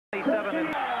27 and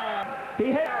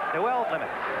Noel limit.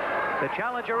 The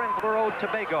challenger in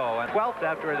Tobago, and 12th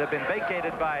after it had been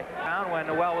vacated by Town when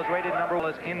Noel was rated number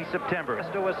 1 in September.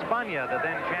 To España, the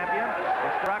then champion,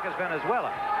 it's Caracas,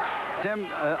 Venezuela.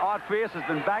 Tim, Art Frias has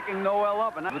been backing Noel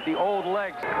up, and with the old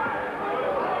legs.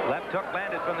 Left hook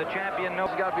landed from the champion.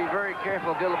 He's got to be very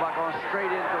careful, Gil, about going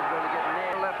straight in because he's going to get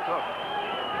nailed left hook.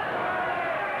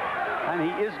 And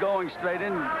he is going straight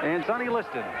in. And Sonny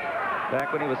Liston,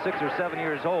 back when he was 6 or 7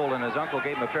 years old, and his uncle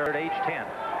gave him a pair at age 10.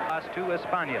 Lost to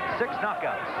España, 6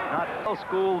 knockouts. Not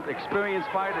well-schooled,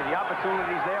 experienced fighter. The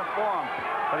opportunity's there for him.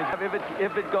 But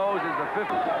if it goes, it's the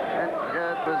 50th. And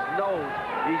his nose,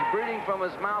 he's breathing from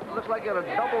his mouth. It looks like he got a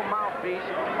double mouthpiece,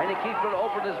 and he keeps going to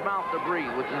open his mouth to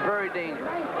breathe, which is very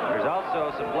dangerous. There's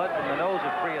also some blood from the nose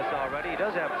of Frias already. He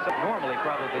does have some, normally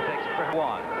probably takes for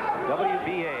one.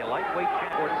 WBA lightweight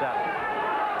champion saddle.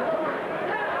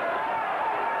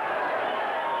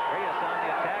 Frias on the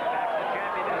attack, backs the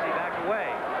champion as he backed away.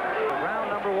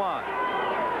 Round number 1.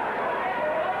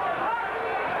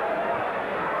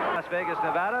 Las Vegas,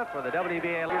 Nevada for the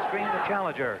WBA screen. The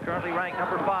challenger, currently ranked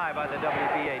number 5 by the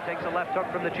WBA, takes a left hook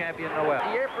from the champion Noel.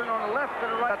 The apron on the left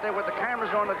and the right out there with the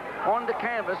cameras on the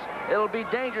canvas. It'll be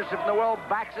dangerous if Noel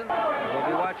backs in. We'll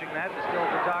be watching that. The still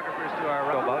photographers to our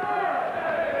rowboat.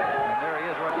 And there he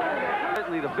is. Right.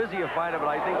 Certainly the busier fighter, but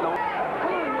I think Noel.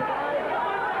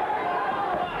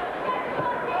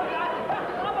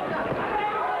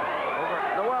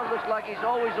 Noel looks like he's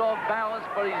always off balance,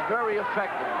 but he's very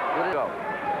effective. Let it go.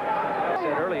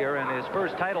 Said earlier in his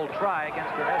first title try against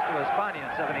Ernesto España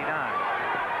in '79.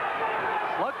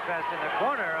 Slugfest in the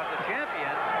corner of the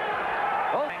champion.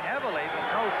 Pulling heavily, but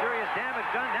no serious damage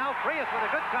done. Now Frias with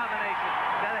a good combination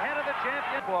to the head of the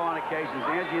champion. On occasions,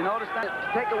 Angie, you notice that?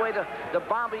 Take away the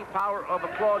bombing power of a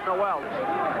Claude Noel.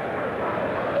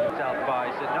 Southpaw,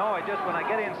 he said, no, when I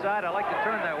get inside, I like to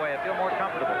turn that way. I feel more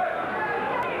comfortable.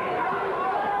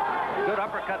 Good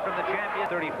uppercut from the champion.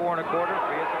 34 1/4.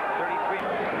 Frias 33.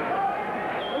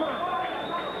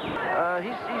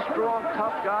 He's strong,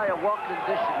 tough guy, a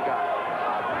well-conditioned guy.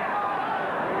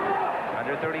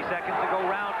 Under 30 seconds to go,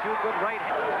 round 2. Good right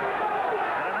hand.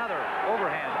 And another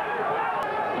overhand.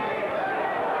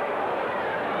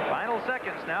 Final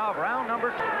seconds now of round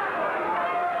number 2.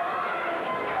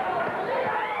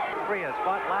 Frias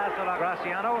fought last on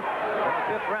Graciano in the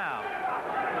 5th round.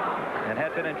 And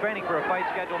had been in training for a fight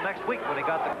scheduled next week when he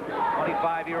got the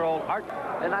 25-year-old Hart.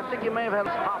 And I think he may have had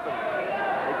his hopping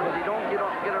because you don't get a...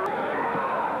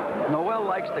 Noel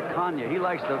likes to Kanya. He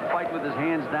likes to fight with his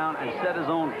hands down and set his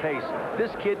own pace.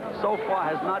 This kid so far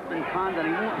has not been conned, and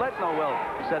he won't let Noel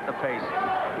set the pace.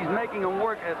 He's making him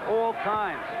work at all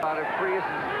times. Frias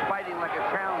is fighting like a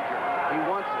challenger. He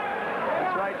wants it.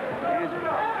 That's right.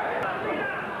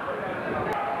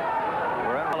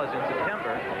 Morales in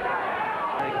September.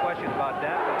 Any question about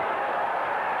that?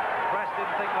 Press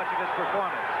didn't think much of his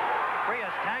performance.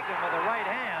 Frias tagged him with a right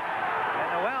hand, and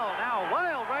Noel now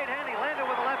wild right hand. He landed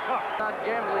with a left hook. Not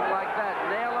gambling like that.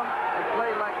 Nail him and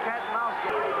play like cat and mouse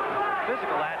game.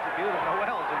 Physical attribute of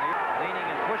Noel's in the leaning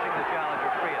and pushing the challenger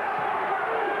Frias.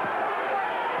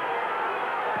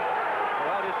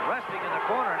 Noel just resting in the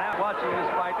corner now. Watching this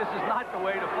fight, this is not the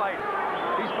way to fight.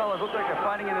 These fellas look like they're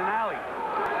fighting in an alley.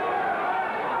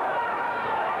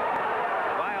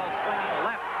 Wild swinging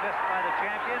left, missed by the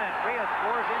champion, and Frias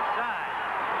scores inside.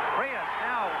 Frias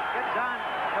now gets on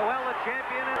Noel, the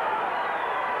champion.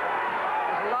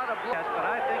 There's a lot of blood. Yes, but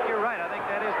I think you're right. I think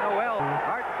that is Noel.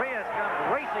 Art Frias comes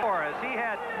racing for us. He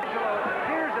had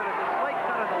appears that it's a slight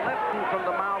cut on the left from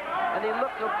the mouth, and he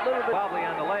looked a little bit wobbly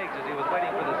on the legs as he was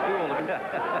waiting for the stool.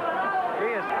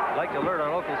 Frias, I'd like to alert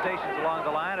our local stations along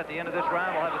the line. At the end of this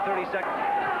round, we'll have a 30-second.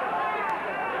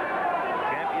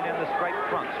 Champion in the striped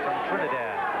trunks from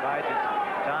Trinidad. Divides its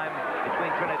time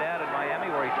between Trinidad and Miami,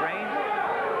 where he trains.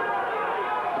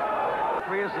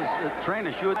 Frias is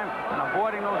trainer shoot and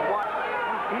avoiding those watches.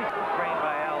 He's trained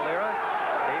by Al Lira,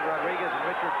 Dave Rodriguez, and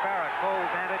Richard Farah,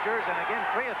 co-managers, and again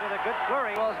Frias with a good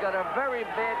flurry. Noel's got a very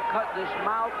bad cut in his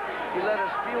mouth. He let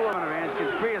us spew him. Can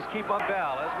Frias keep up?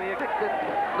 Bell, as we expected.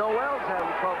 Noel's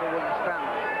having trouble with his stamina.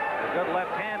 A good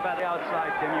left hand by the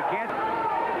outside, Tim. You can't.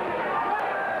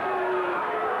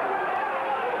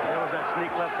 There was that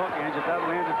sneak left hook, and if that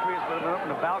landed, Frias would have been up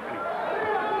in the balcony.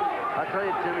 I tell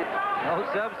you, Timmy. No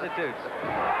substitutes.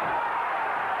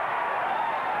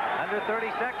 Under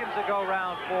 30 seconds to go,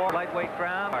 round 4. Lightweight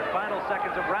round. Our final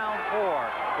seconds of round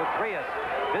 4 with Frias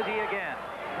busy again.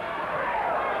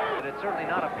 But it's certainly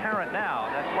not apparent now.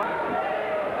 That's one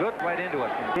good right into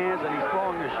it. Hands, and he's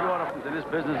throwing the short up in this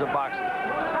business of boxing.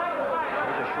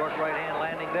 There's a short right hand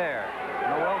landing there.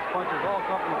 Noel's punches all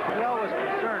come from... Noel was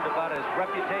concerned about his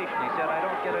reputation. He said, I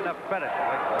don't get enough credit.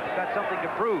 I've got something to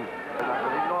prove. He's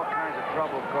in all kinds of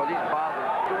trouble because he's bothered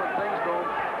doing things to him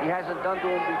he hasn't done to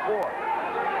him before.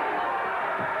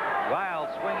 Wild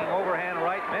swinging overhand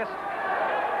right, missed.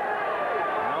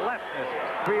 And the left misses.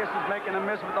 Frias is making a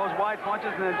miss with those wide punches,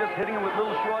 and they're just hitting him with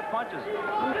little short punches.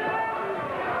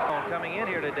 Coming in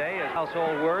here today is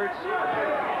household words. The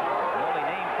only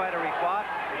name fighter he fought,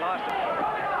 he lost him.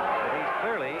 But he's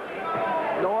clearly...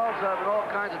 Noel's having all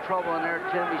kinds of trouble in there,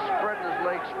 Tim. He's spreading his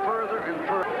legs further and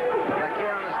further. And I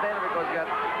can't understand it because he got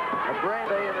a brand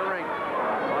day in the ring.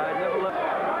 I never left.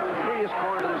 Frias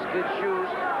cornered his good shoes,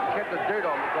 kept the dirt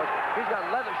on him because he's got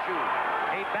leather shoes.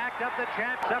 He backed up the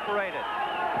champ, separated.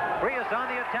 Frias on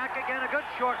the attack again. A good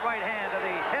short right hand to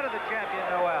the head of the champion,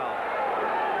 Noel.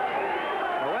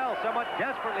 Noel somewhat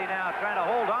desperately now trying to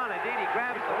hold on. Indeed, he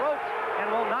grabs the ropes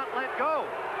and will not let go.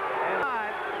 And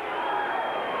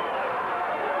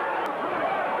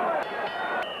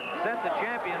sent the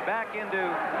champion back into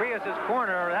Frias'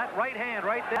 corner. That right hand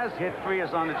right there Has hit Frias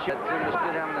on the chin. Tim is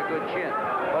still having a good chin.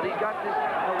 But he's got this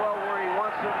Noel where he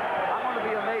wants him. I'm going to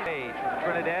be amazed. Age from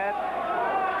Trinidad,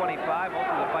 25. Most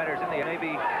of the fighters in the may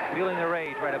be feeling their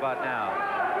age right about now.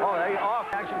 Oh, they off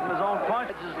action from his own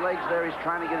punch. His legs there. He's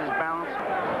trying to get his balance.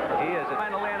 He is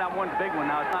Trying to land on one big one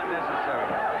now. It's not necessary.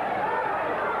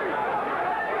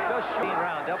 just 15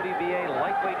 round WBA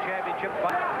lightweight championship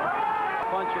fight.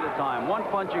 Punch at a time. One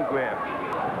punch and grab.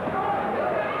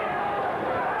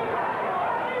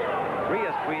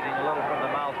 Frias breathing a little from the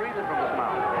mouth. Breathing from his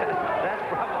mouth. That's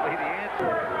probably the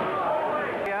answer.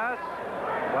 Yes,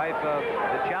 wife of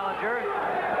the challenger.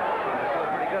 Feels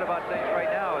pretty good about things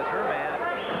right now as her man.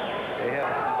 They have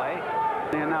a delay.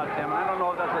 And now, Tim, I don't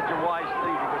know if that's such a wise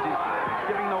thing because he's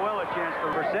giving Noel a chance to...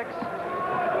 Number 6. The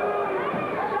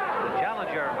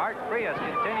challenger, Art Frias,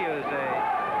 continues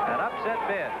an upset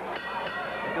bid.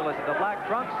 You listen to Black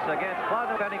Trunks against Claude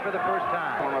Noel defending for the first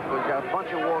time. He's got a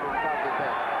bunch of water on top of his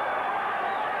head.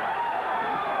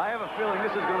 I have a feeling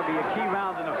this is going to be a key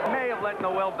round in the fight. May have let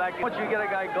Noel back in. Once you get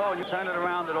a guy going, you turn it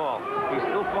around at all. He's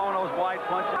still throwing those wide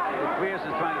punches. Frias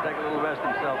is trying to take a little rest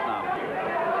himself now.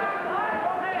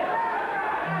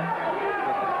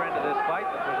 With the trend of this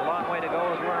fight, but there's a long way to go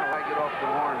as well. I get off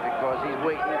the horn because he's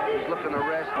waiting. He's looking to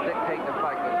rest, dictate the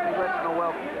fight. Because if he lets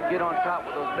Noel get on top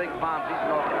with those big bombs, he's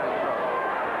in all kinds of trouble.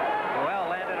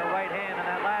 Noel landed a right hand in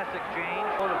that last exchange.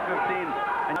 Go to 15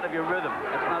 and out of your rhythm.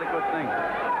 That's not a good thing.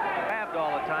 Grabbed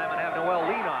all the time and have Noel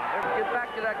lean on him. Get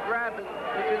back to that grab, and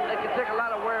they can take a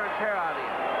lot of wear and tear out of you.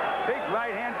 Big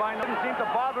right hand by Noel. Didn't seem to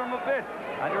bother him a bit.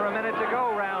 Under a minute to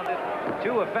go, round it.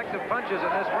 2 effective punches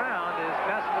in this round is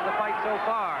best of the fight so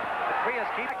far. But Frias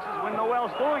keeps When Noel's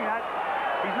doing that,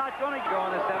 he's not going to go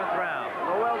in the 7th round.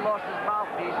 Noel lost his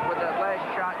mouthpiece with that last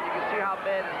shot. You can see how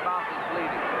bad his mouth is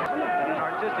bleeding. And an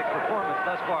artistic performance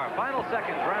thus far. Final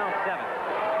seconds, round 7.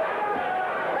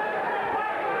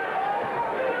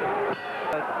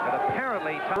 But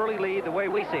apparently, early lead the way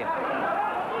we see it.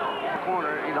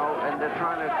 Corner, you know, and they're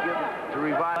trying to give to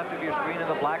revive. Left of your screen in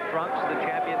the black trunks, the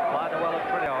champion Claude Noel of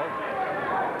Trinidad,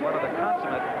 one of the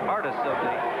consummate artists of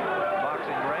the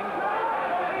boxing ring,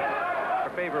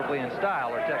 favorably in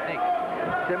style or technique.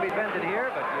 Timmy defended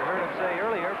here, but you heard him say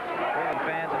earlier, bringing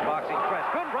fans and boxing press.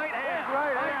 Good right hand. Big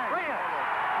right hand. Frias.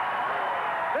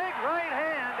 Big right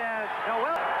hand as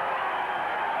Noel.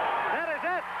 That is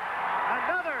it.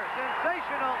 Another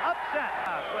sensational upset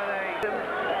with a...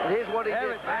 Here's what he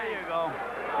did. There you go.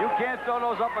 You can't throw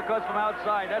those uppercuts from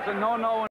outside. That's a no-no.